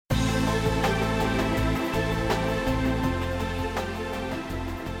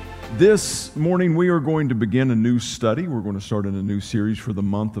This morning we are going to begin a new study. We're going to start in a new series for the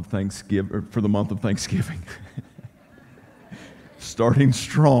month of Thanksgiving. Starting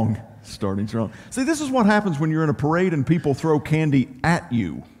strong. See, this is what happens when you're in a parade and people throw candy at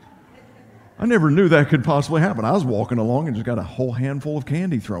you. I never knew that could possibly happen. I was walking along and just got a whole handful of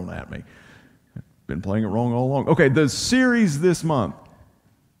candy thrown at me. Been playing it wrong all along. Okay, the series this month,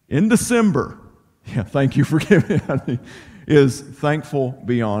 in December, thank you for giving me, is Thankful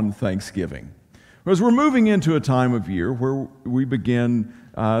Beyond Thanksgiving. Because we're moving into a time of year where we begin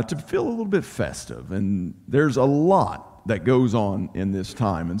to feel a little bit festive, and there's a lot that goes on in this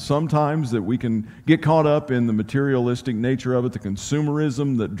time. And sometimes that we can get caught up in the materialistic nature of it, the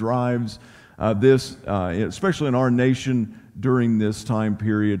consumerism that drives this, especially in our nation during this time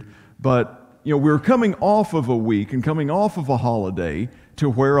period. But we're coming off of a week and coming off of a holiday to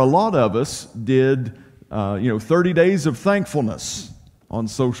where a lot of us did 30 days of thankfulness on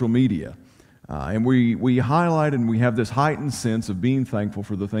social media. And we highlight and we have this heightened sense of being thankful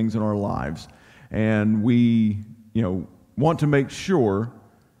for the things in our lives. And we, want to make sure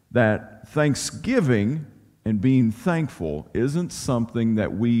that Thanksgiving and being thankful isn't something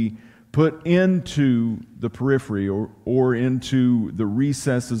that we put into the periphery or into the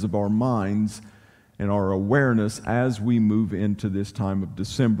recesses of our minds and our awareness as we move into this time of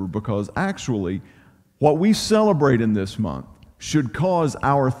December. Because actually, what we celebrate in this month should cause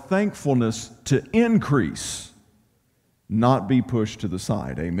our thankfulness to increase, not be pushed to the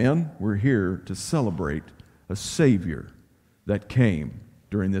side. Amen? We're here to celebrate a Savior that came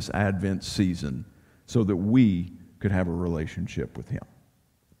during this Advent season so that we could have a relationship with Him.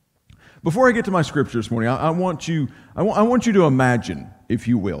 Before I get to my scripture this morning, I want you to imagine, if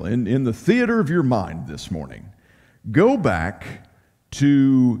you will, in the theater of your mind this morning, go back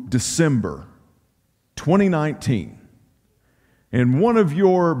to December 2019, and one of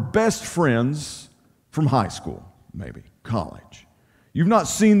your best friends from high school, maybe college, you've not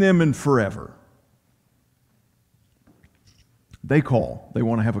seen them in forever. They call. They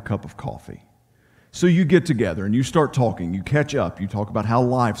want to have a cup of coffee. So you get together and you start talking. You catch up. You talk about how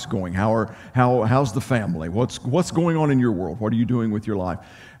life's going. How's the family? What's going on in your world? What are you doing with your life?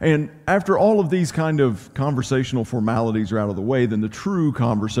 And after all of these kind of conversational formalities are out of the way, then the true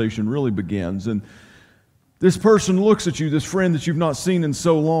conversation really begins. And this person looks at you, this friend that you've not seen in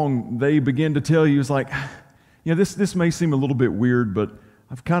so long. They begin to tell you, it's like, this may seem a little bit weird, but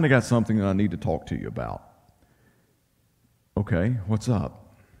I've kind of got something that I need to talk to you about. Okay, what's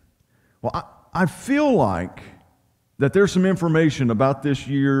up? Well, I feel like that there's some information about this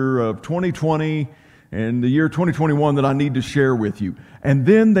year of 2020 and the year 2021 that I need to share with you. And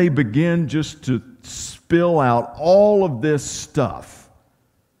then they begin just to spill out all of this stuff.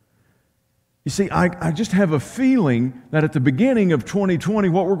 You see, I just have a feeling that at the beginning of 2020,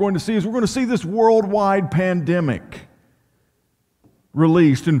 what we're going to see is we're going to see this worldwide pandemic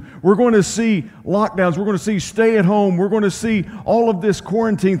released, and we're going to see lockdowns, we're going to see stay at home, we're going to see all of this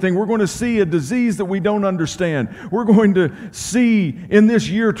quarantine thing, we're going to see a disease that we don't understand, we're going to see in this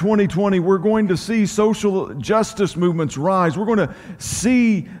year 2020, we're going to see social justice movements rise, we're going to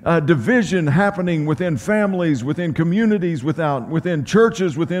see division happening within families, within communities, within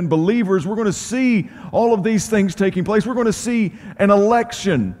churches, within believers. We're going to see all of these things taking place. We're going to see an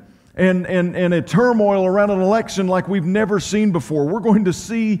election and a turmoil around an election like we've never seen before. We're going to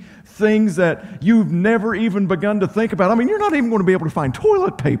see things that you've never even begun to think about. I mean, you're not even going to be able to find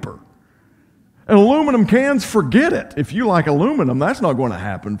toilet paper. And aluminum cans, forget it. If you like aluminum, that's not going to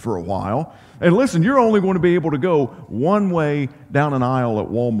happen for a while. And listen, you're only going to be able to go one way down an aisle at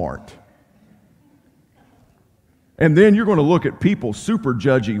Walmart. And then you're going to look at people super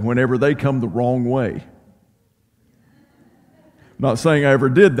judgy whenever they come the wrong way. Not saying I ever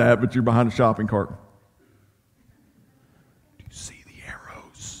did that, but you're behind a shopping cart. Do you see the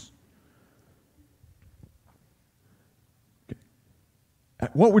arrows? Okay.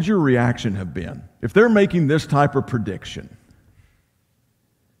 What would your reaction have been if they're making this type of prediction?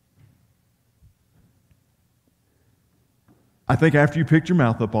 I think after you picked your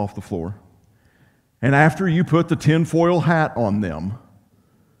mouth up off the floor, and after you put the tinfoil hat on them,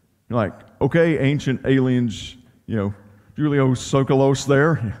 you're like, okay, ancient aliens, Julio Sokolos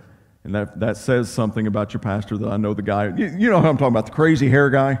there, and that says something about your pastor that I know the guy. You know who I'm talking about, the crazy hair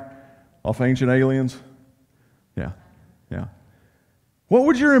guy off Ancient Aliens? Yeah. What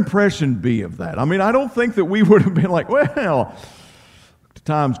would your impression be of that? I mean, I don't think that we would have been like, well, the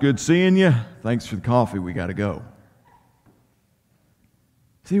time's good seeing you. Thanks for the coffee. We got to go.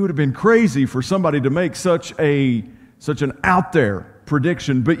 See, it would have been crazy for somebody to make such an out there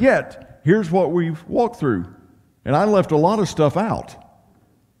prediction, but yet, here's what we've walked through. And I left a lot of stuff out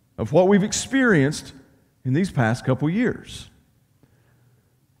of what we've experienced in these past couple years.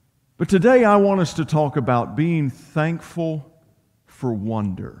 But today I want us to talk about being thankful for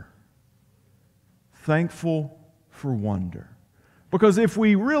wonder. Thankful for wonder. Because if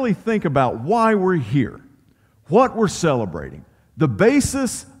we really think about why we're here, what we're celebrating, the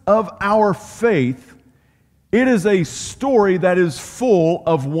basis of our faith, it is a story that is full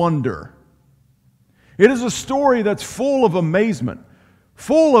of wonder. It is a story that's full of amazement,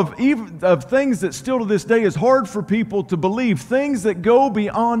 full of things that still to this day is hard for people to believe, things that go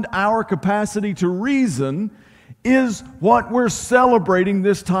beyond our capacity to reason, is what we're celebrating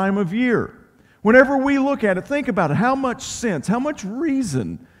this time of year. Whenever we look at it, think about it. How much sense, how much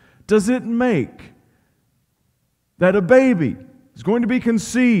reason does it make that a baby is going to be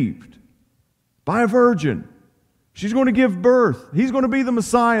conceived by a virgin? She's going to give birth. He's going to be the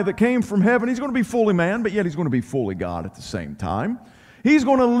Messiah that came from heaven. He's going to be fully man, but yet he's going to be fully God at the same time. He's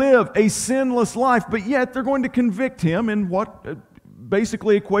going to live a sinless life, but yet they're going to convict him in what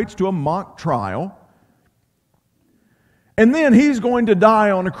basically equates to a mock trial. And then he's going to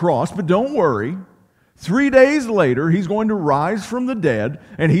die on a cross, but don't worry. 3 days later, he's going to rise from the dead,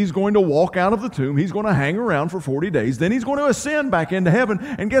 and he's going to walk out of the tomb. He's going to hang around for 40 days. Then he's going to ascend back into heaven.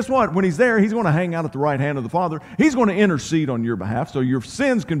 And guess what? When he's there, he's going to hang out at the right hand of the Father. He's going to intercede on your behalf so your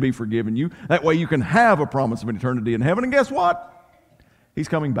sins can be forgiven you. That way you can have a promise of an eternity in heaven. And guess what? He's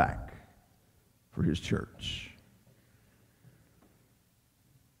coming back for his church.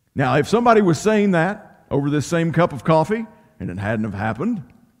 Now, if somebody was saying that over this same cup of coffee and it hadn't have happened,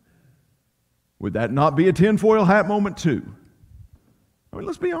 would that not be a tinfoil hat moment too? I mean,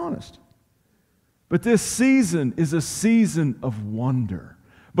 let's be honest. But this season is a season of wonder,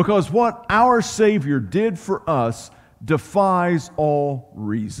 because what our Savior did for us defies all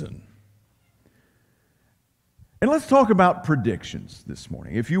reason. And let's talk about predictions this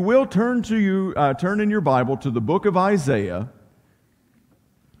morning. If you will, turn in your Bible to the book of Isaiah.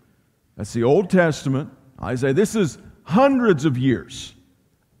 That's the Old Testament. Isaiah. This is hundreds of years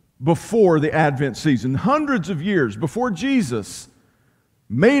before the Advent season, hundreds of years before Jesus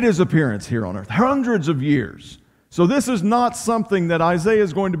made his appearance here on earth, hundreds of years. So this is not something that Isaiah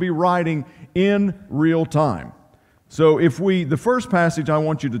is going to be writing in real time. So the first passage I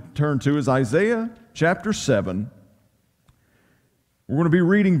want you to turn to is Isaiah chapter 7. We're going to be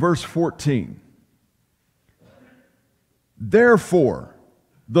reading verse 14. Therefore,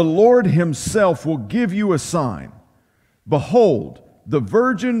 the Lord himself will give you a sign. Behold, the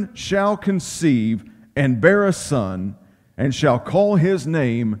virgin shall conceive and bear a son, and shall call his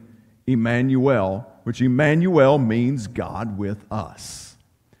name Emmanuel, which Emmanuel means God with us.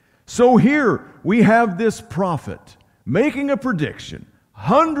 So here we have this prophet making a prediction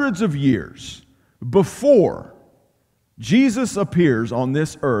hundreds of years before Jesus appears on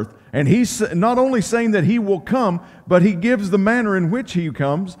this earth, and he's not only saying that he will come, but he gives the manner in which he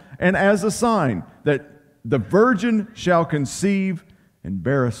comes, and as a sign that the virgin shall conceive and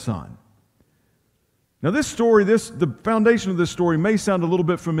bear a son. Now this story, the foundation of this story may sound a little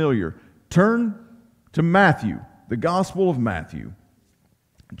bit familiar. Turn to Matthew, the Gospel of Matthew,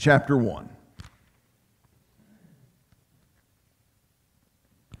 chapter 1.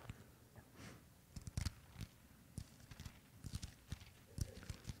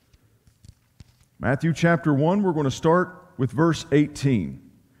 Matthew chapter 1, we're going to start with verse 18.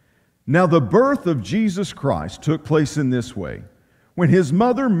 Now the birth of Jesus Christ took place in this way. When his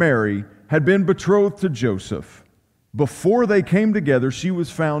mother Mary had been betrothed to Joseph, before they came together, she was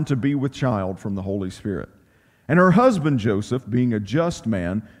found to be with child from the Holy Spirit. And her husband Joseph, being a just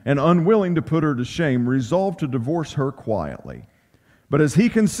man and unwilling to put her to shame, resolved to divorce her quietly. But as he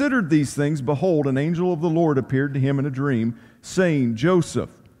considered these things, behold, an angel of the Lord appeared to him in a dream, saying,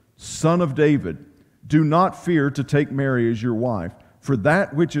 Joseph, son of David, do not fear to take Mary as your wife, for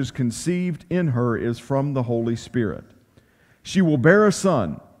that which is conceived in her is from the Holy Spirit. She will bear a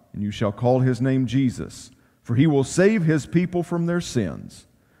son, and you shall call his name Jesus, for he will save his people from their sins.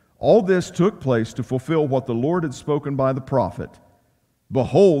 All this took place to fulfill what the Lord had spoken by the prophet.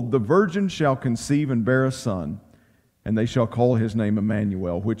 Behold, the virgin shall conceive and bear a son, and they shall call his name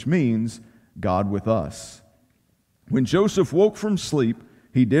Emmanuel, which means God with us. When Joseph woke from sleep,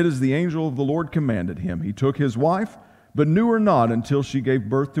 he did as the angel of the Lord commanded him. He took his wife, but knew her not until she gave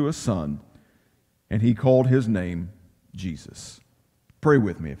birth to a son, and he called his name Jesus. Pray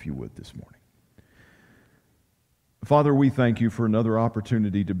with me if you would this morning. Father, we thank you for another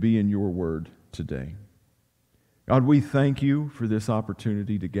opportunity to be in your word today. God, we thank you for this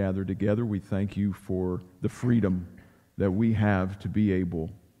opportunity to gather together. We thank you for the freedom that we have to be able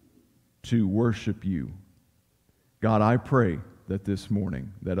to worship you. God, I pray that this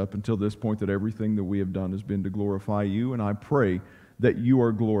morning, that up until this point, that everything that we have done has been to glorify you, and I pray that you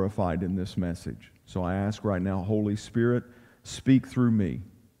are glorified in this message. So I ask right now, Holy Spirit, speak through me.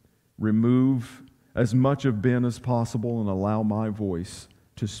 Remove as much of Ben as possible and allow my voice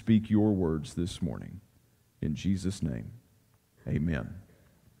to speak your words this morning. In Jesus' name, amen.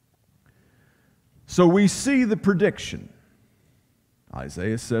 So we see the prediction.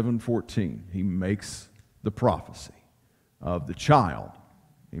 Isaiah 7:14, he makes the prophecy of the child,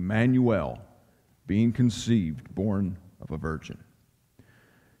 Emmanuel, being conceived, born of a virgin.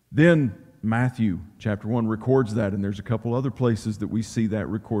 Then Matthew chapter 1 records that, and there's a couple other places that we see that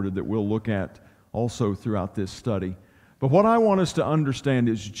recorded that we'll look at also throughout this study. But what I want us to understand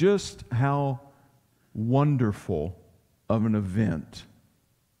is just how wonderful of an event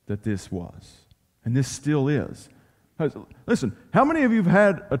that this was. And this still is. Listen, how many of you have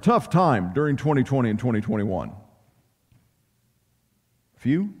had a tough time during 2020 and 2021? A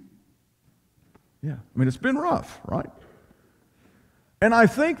few? Yeah. I mean, it's been rough, right? And I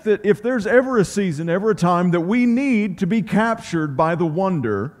think that if there's ever a season, ever a time that we need to be captured by the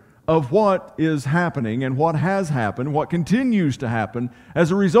wonder of what is happening and what has happened, what continues to happen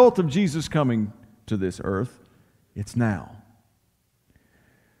as a result of Jesus coming to this earth, it's now.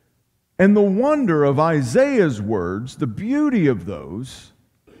 And the wonder of Isaiah's words, the beauty of those,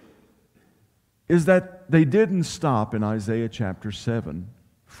 is that they didn't stop in Isaiah chapter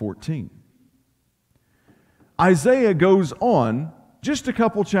 7:14. Isaiah goes on just a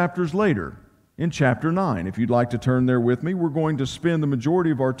couple chapters later in chapter 9. If you'd like to turn there with me, we're going to spend the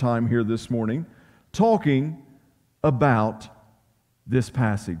majority of our time here this morning talking about this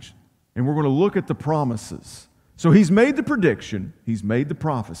passage. And we're going to look at the promises. So he's made the prediction, he's made the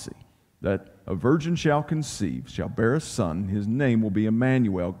prophecy, that a virgin shall conceive, shall bear a son, his name will be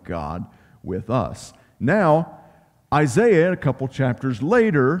Emmanuel, God with us. Now, Isaiah, a couple chapters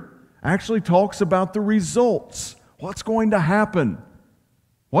later, actually talks about the results. What's going to happen?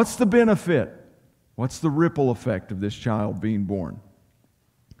 What's the benefit? What's the ripple effect of this child being born?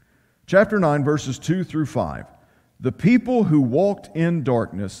 Chapter 9, verses 2 through 5. The people who walked in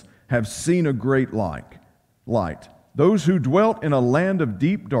darkness have seen a great light. Those who dwelt in a land of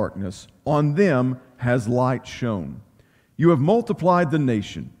deep darkness, on them has light shone. You have multiplied the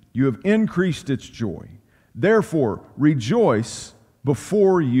nation. You have increased its joy. Therefore, rejoice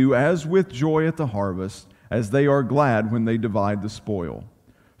before you as with joy at the harvest, as they are glad when they divide the spoil.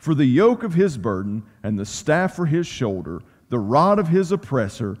 For the yoke of his burden and the staff for his shoulder, the rod of his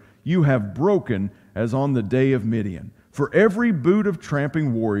oppressor, you have broken as on the day of Midian. For every boot of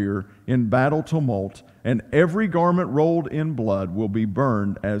tramping warrior in battle tumult, and every garment rolled in blood will be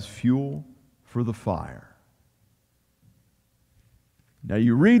burned as fuel for the fire. Now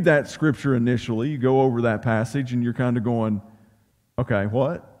you read that scripture initially, you go over that passage, and you're kind of going, okay,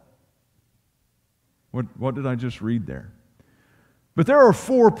 what? What did I just read there? But there are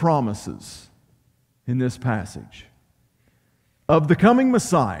 4 promises in this passage of the coming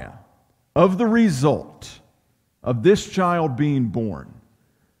Messiah, of the result of this child being born,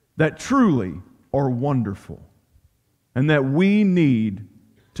 that truly are wonderful, and that we need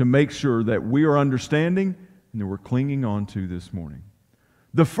to make sure that we are understanding and that we're clinging on to this morning.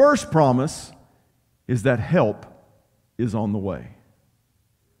 The first promise is that help is on the way.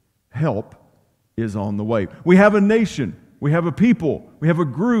 Help is on the way. We have a nation, we have a people, we have a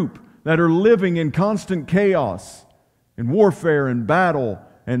group that are living in constant chaos and warfare and battle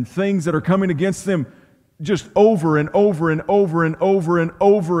and things that are coming against them just over and over and over and over and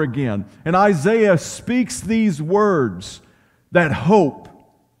over again. And Isaiah speaks these words that hope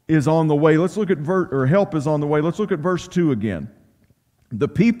is on the way. Let's look at help is on the way. Let's look at verse 2 again. The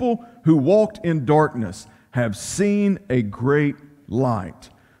people who walked in darkness have seen a great light.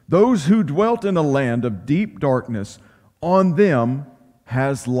 Those who dwelt in a land of deep darkness, on them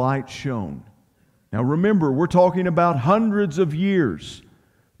has light shone. Now remember, we're talking about hundreds of years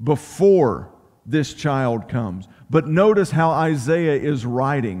before this child comes. But notice how Isaiah is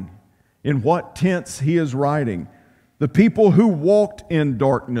writing, in what tense he is writing. The people who walked in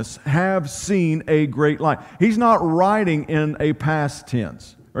darkness have seen a great light. He's not writing in a past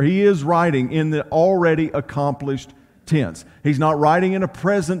tense, or he is writing in the already accomplished tense. He's not writing in a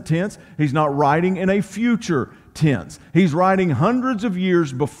present tense. He's not writing in a future tense. He's writing hundreds of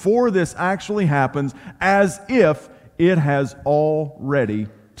years before this actually happens, as if it has already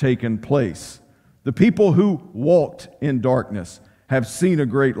taken place. The people who walked in darkness have seen a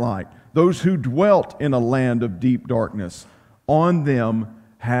great light. Those who dwelt in a land of deep darkness, on them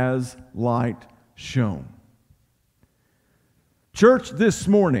has light shone. Church, this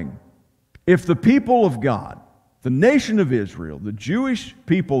morning, if the people of God the nation of Israel, the Jewish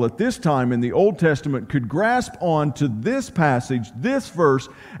people at this time in the Old Testament, could grasp on to this passage, this verse,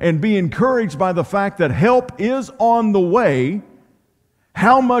 and be encouraged by the fact that help is on the way,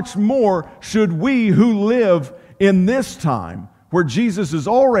 how much more should we who live in this time, where Jesus has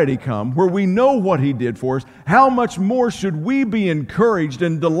already come, where we know what He did for us, how much more should we be encouraged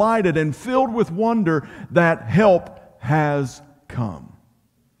and delighted and filled with wonder that help has come?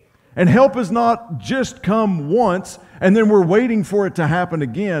 And help has not just come once and then we're waiting for it to happen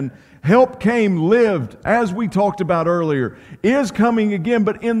again. Help came, lived, as we talked about earlier, is coming again.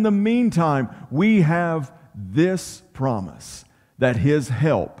 But in the meantime, we have this promise that His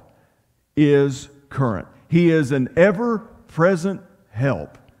help is current. He is an ever-present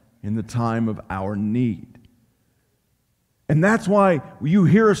help in the time of our need. And that's why you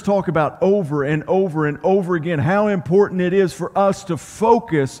hear us talk about over and over and over again how important it is for us to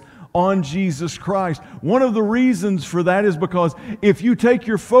focus on Jesus Christ. One of the reasons for that is because if you take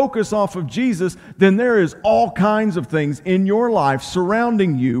your focus off of Jesus, then there is all kinds of things in your life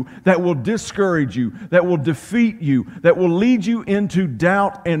surrounding you that will discourage you, that will defeat you, that will lead you into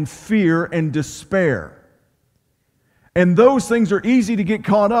doubt and fear and despair. And those things are easy to get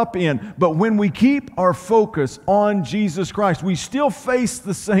caught up in. But when we keep our focus on Jesus Christ, we still face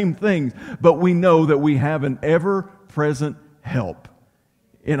the same things, but we know that we have an ever-present help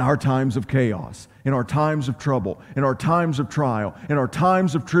in our times of chaos, in our times of trouble, in our times of trial, in our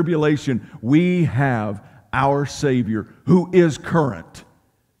times of tribulation. We have our Savior who is current,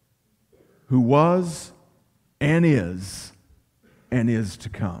 who was and is to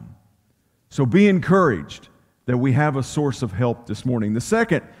come. So be encouraged that we have a source of help this morning. The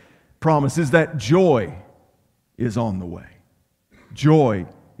second promise is that joy is on the way. Joy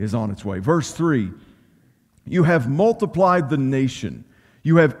is on its way. Verse 3, you have multiplied the nation.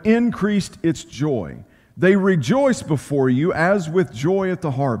 You have increased its joy. They rejoice before you as with joy at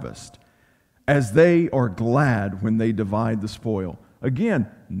the harvest, as they are glad when they divide the spoil. Again,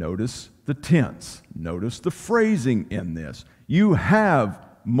 notice the tense. Notice the phrasing in this. You have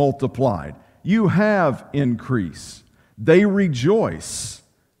multiplied. You have increased. They rejoice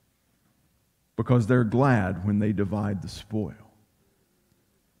because they're glad when they divide the spoil.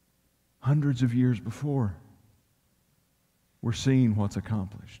 Hundreds of years before, we're seeing what's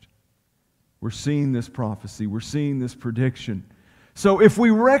accomplished. We're seeing this prophecy. We're seeing this prediction. So if we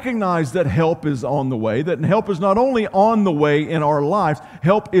recognize that help is on the way, that help is not only on the way in our lives,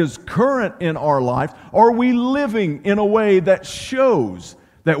 help is current in our life, are we living in a way that shows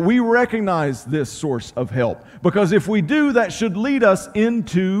that we recognize this source of help? Because if we do, that should lead us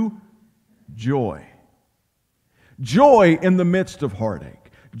into joy. Joy in the midst of heartache.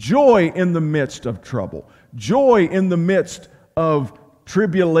 Joy in the midst of trouble. Joy in the midst of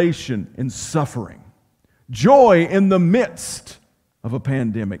tribulation and suffering. Joy in the midst of a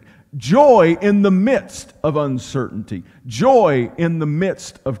pandemic. Joy in the midst of uncertainty. Joy in the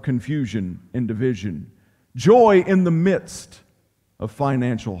midst of confusion and division. Joy in the midst of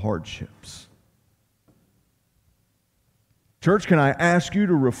financial hardships. Church, can I ask you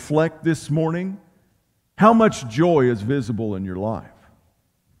to reflect this morning how much joy is visible in your life?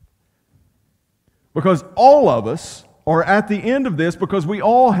 Because all of us are at the end of this because we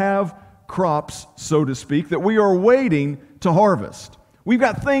all have crops, so to speak, that we are waiting to harvest. We've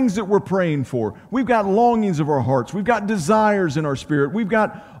got things that we're praying for. We've got longings of our hearts. We've got desires in our spirit. We've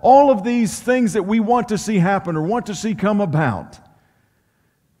got all of these things that we want to see happen or want to see come about.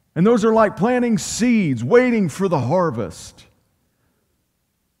 And those are like planting seeds, waiting for the harvest.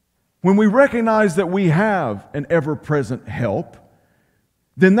 When we recognize that we have an ever-present help,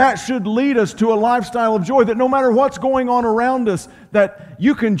 then that should lead us to a lifestyle of joy, that no matter what's going on around us, that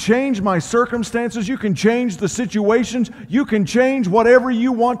you can change my circumstances, you can change the situations, you can change whatever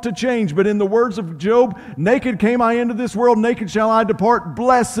you want to change. But in the words of Job, naked came I into this world, naked shall I depart.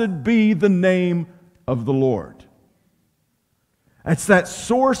 Blessed be the name of the Lord. It's that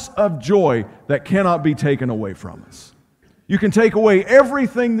source of joy that cannot be taken away from us. You can take away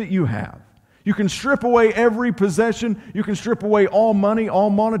everything that you have. You can strip away every possession. You can strip away all money, all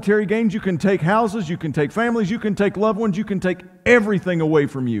monetary gains. You can take houses. You can take families. You can take loved ones. You can take everything away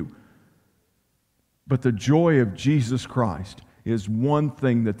from you. But the joy of Jesus Christ is one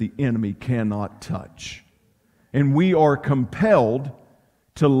thing that the enemy cannot touch. And we are compelled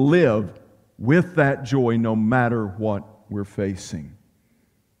to live with that joy no matter what we're facing,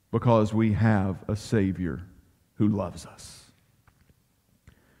 because we have a Savior who loves us.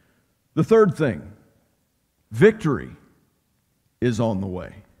 The third thing, victory is on the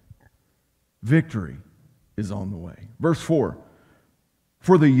way. Victory is on the way. Verse 4,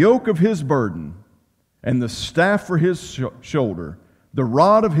 for the yoke of His burden and the staff for his shoulder, the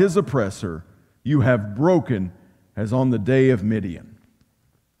rod of his oppressor, you have broken as on the day of Midian.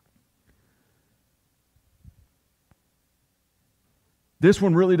 This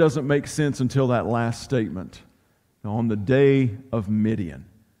one really doesn't make sense until that last statement. On the day of Midian.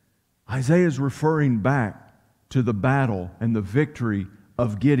 Isaiah is referring back to the battle and the victory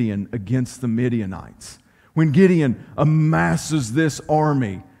of Gideon against the Midianites. When Gideon amasses this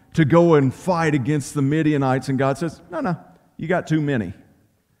army to go and fight against the Midianites, and God says, no, you got too many.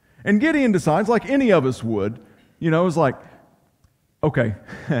 And Gideon decides, like any of us would, it's like, okay,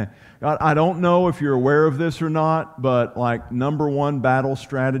 God, I don't know if you're aware of this or not, but like number one battle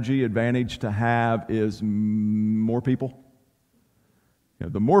strategy advantage to have is more people.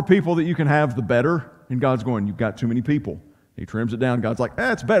 The more people that you can have, the better. And God's going, you've got too many people. He trims it down. God's like,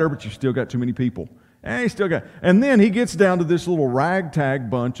 it's better, but you still got too many people. And he still got. And then he gets down to this little ragtag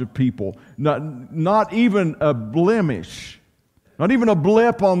bunch of people. Not even a blemish, not even a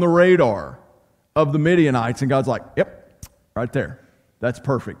blip on the radar of the Midianites. And God's like, yep, right there. That's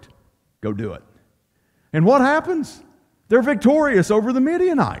perfect. Go do it. And what happens? They're victorious over the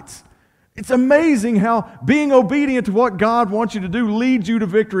Midianites. It's amazing how being obedient to what God wants you to do leads you to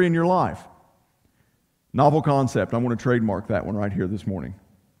victory in your life. Novel concept. I want to trademark that one right here this morning.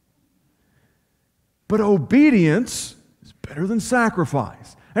 But obedience is better than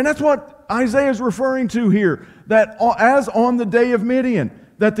sacrifice. And that's what Isaiah is referring to here. That as on the day of Midian,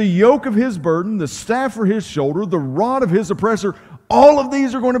 that the yoke of his burden, the staff for his shoulder, the rod of his oppressor, all of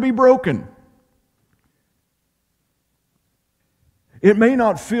these are going to be broken. It may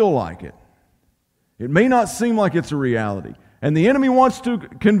not feel like it. It may not seem like it's a reality. And the enemy wants to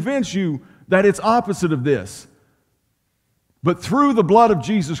convince you that it's opposite of this. But through the blood of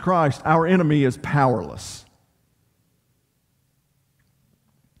Jesus Christ, our enemy is powerless.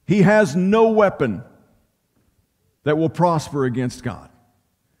 He has no weapon that will prosper against God.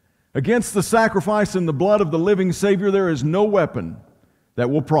 Against the sacrifice and the blood of the living Savior, there is no weapon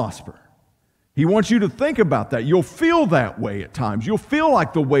that will prosper. He wants you to think about that. You'll feel that way at times. You'll feel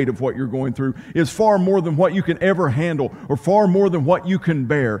like the weight of what you're going through is far more than what you can ever handle or far more than what you can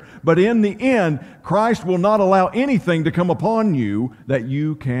bear. But in the end, Christ will not allow anything to come upon you that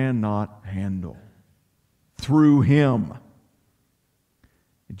you cannot handle. Through Him.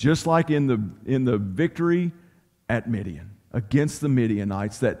 Just like in the victory at Midian, against the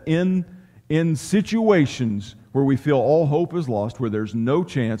Midianites, that in situations where we feel all hope is lost, where there's no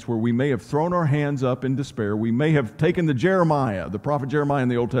chance, where we may have thrown our hands up in despair, we may have taken the prophet Jeremiah in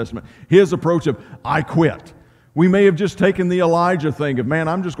the Old Testament, his approach of, I quit. We may have just taken the Elijah thing of, man,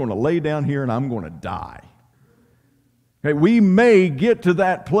 I'm just going to lay down here and I'm going to die. Okay, we may get to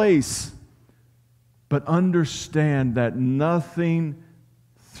that place, but understand that nothing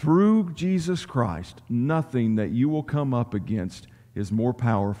through Jesus Christ, nothing that you will come up against is more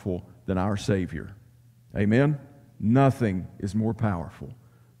powerful than our Savior. Amen? Nothing is more powerful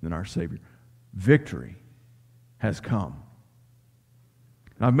than our Savior. Victory has come.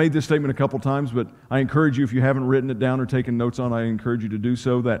 And I've made this statement a couple times, but I encourage you, if you haven't written it down or taken notes on it, I encourage you to do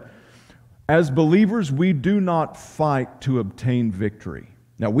so, that as believers, we do not fight to obtain victory.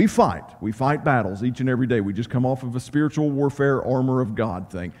 Now, we fight battles each and every day. We just come off of a spiritual warfare armor of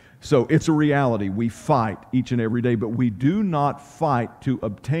God thing. So it's a reality. We fight each and every day, but we do not fight to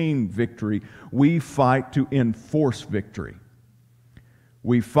obtain victory. We fight to enforce victory.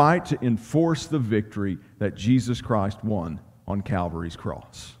 We fight to enforce the victory that Jesus Christ won on Calvary's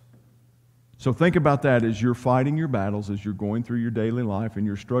cross. So think about that as you're fighting your battles, as you're going through your daily life and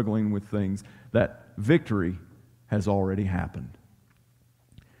you're struggling with things, that victory has already happened.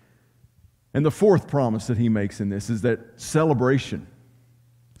 And the fourth promise that he makes in this is that celebration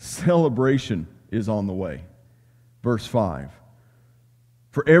is on the way. Verse 5.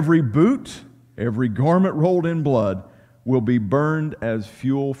 For every boot, every garment rolled in blood will be burned as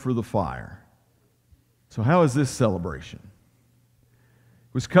fuel for the fire. So how is this celebration?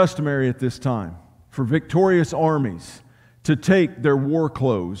 It was customary at this time for victorious armies to take their war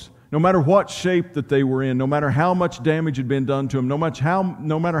clothes, no matter what shape that they were in, no matter how much damage had been done to them, no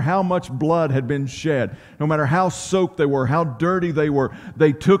matter how much blood had been shed, no matter how soaked they were, how dirty they were,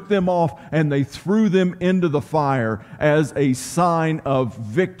 they took them off and they threw them into the fire as a sign of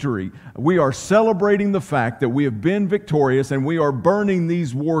victory. We are celebrating the fact that we have been victorious and we are burning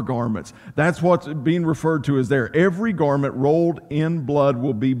these war garments. That's what's being referred to as there. Every garment rolled in blood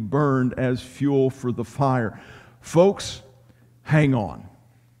will be burned as fuel for the fire. Folks, hang on.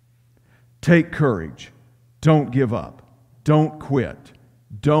 Take courage. Don't give up. Don't quit.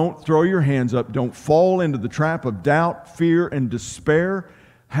 Don't throw your hands up. Don't fall into the trap of doubt, fear, and despair.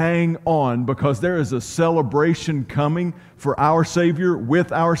 Hang on, because there is a celebration coming for our Savior,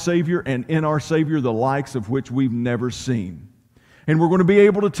 with our Savior, and in our Savior, the likes of which we've never seen. And we're going to be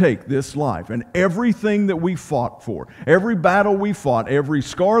able to take this life and everything that we fought for, every battle we fought, every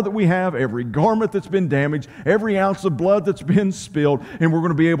scar that we have, every garment that's been damaged, every ounce of blood that's been spilled, and we're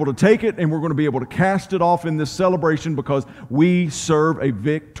going to be able to take it and we're going to be able to cast it off in this celebration because we serve a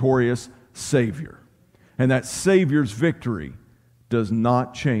victorious Savior. And that Savior's victory does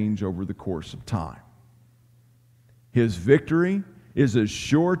not change over the course of time. His victory is as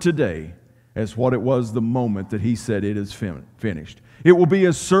sure today as what it was the moment that He said it is finished. It will be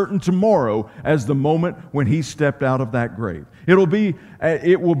as certain tomorrow as the moment when He stepped out of that grave. It will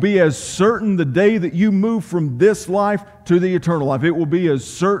be as certain the day that you move from this life to the eternal life. It will be as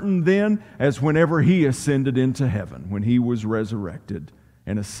certain then as whenever He ascended into heaven, when He was resurrected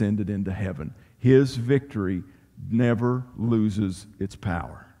and ascended into heaven. His victory never loses its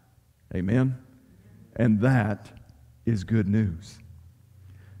power. Amen? And that is good news.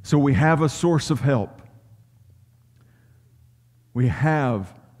 So we have a source of help. We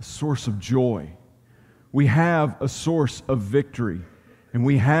have a source of joy. We have a source of victory. And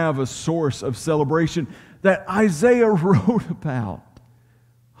we have a source of celebration that Isaiah wrote about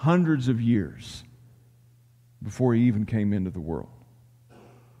hundreds of years before he even came into the world.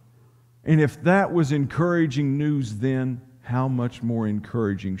 And if that was encouraging news then, how much more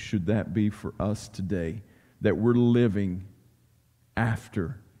encouraging should that be for us today, that we're living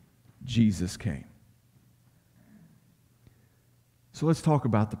after Jesus came? So let's talk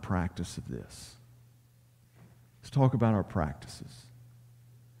about the practice of this. Let's talk about our practices.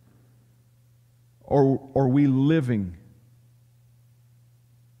 Are we living?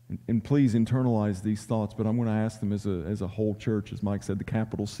 And please internalize these thoughts, but I'm going to ask them as a whole church, as Mike said, the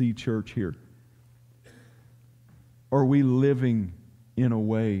capital C church here. Are we living in a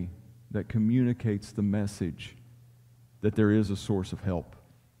way that communicates the message that there is a source of help?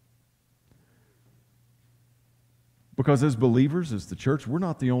 Because as believers, as the church, we're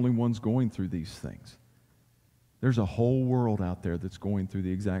not the only ones going through these things. There's a whole world out there that's going through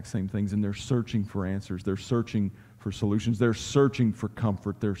the exact same things, and they're searching for answers. They're searching for solutions. They're searching for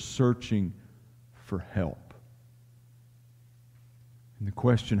comfort. They're searching for help. And the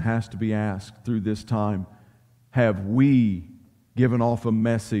question has to be asked through this time, have we given off a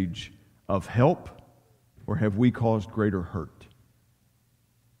message of help, or have we caused greater hurt?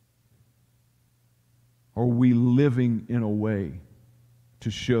 Are we living in a way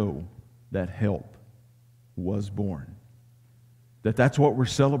to show that help was born? That's what we're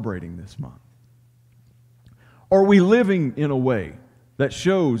celebrating this month. Are we living in a way that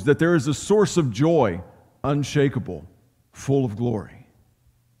shows that there is a source of joy, unshakable, full of glory?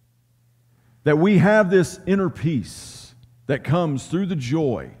 That we have this inner peace that comes through the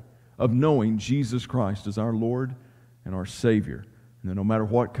joy of knowing Jesus Christ as our Lord and our Savior. And that no matter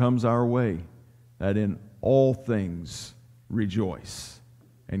what comes our way, that in all things rejoice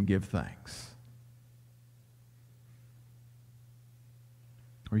and give thanks.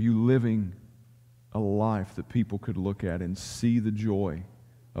 Are you living a life that people could look at and see the joy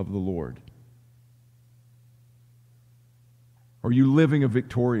of the Lord? Are you living a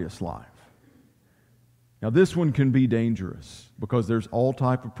victorious life? Now this one can be dangerous because there's all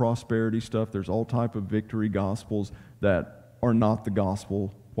type of prosperity stuff, there's all type of victory gospels that are not the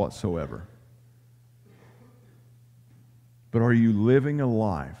gospel whatsoever. But are you living a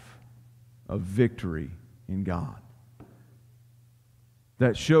life of victory in God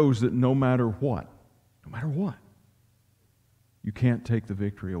that shows that no matter what, you can't take the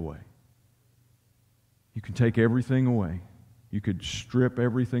victory away? You can take everything away. You could strip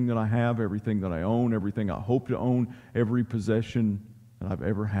everything that I have, everything that I own, everything I hope to own, every possession that I've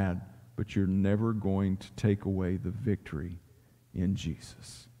ever had, but you're never going to take away the victory in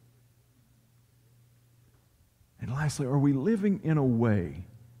Jesus. And lastly, are we living in a way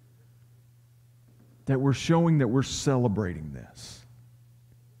that we're showing that we're celebrating this?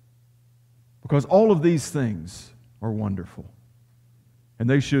 Because all of these things are wonderful, and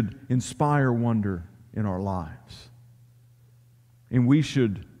they should inspire wonder in our lives. And we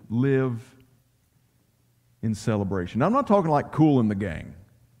should live in celebration. Now, I'm not talking like Kool and the Gang.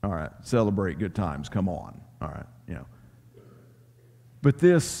 All right, celebrate good times, come on. All right, you know. But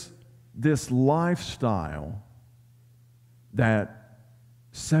this lifestyle that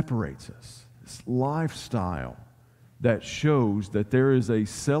separates us, this lifestyle that shows that there is a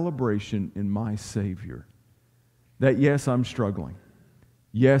celebration in my Savior. That yes, I'm struggling.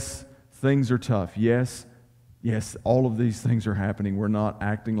 Yes, things are tough. Yes, Yes, all of these things are happening. We're not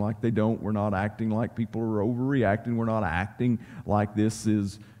acting like they don't. We're not acting like people are overreacting. We're not acting like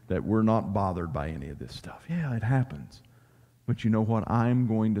that we're not bothered by any of this stuff. Yeah, it happens. But you know what? I'm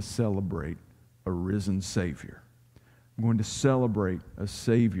going to celebrate a risen Savior. I'm going to celebrate a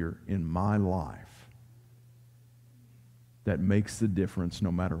Savior in my life that makes the difference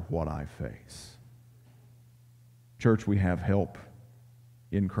no matter what I face. Church, we have help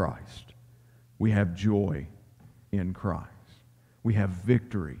in Christ. We have joy in Christ. We have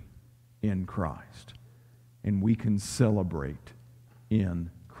victory in Christ. And we can celebrate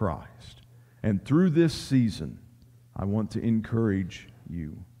in Christ. And through this season, I want to encourage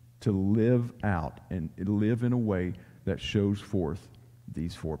you to live out and live in a way that shows forth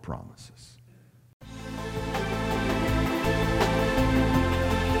these 4 promises.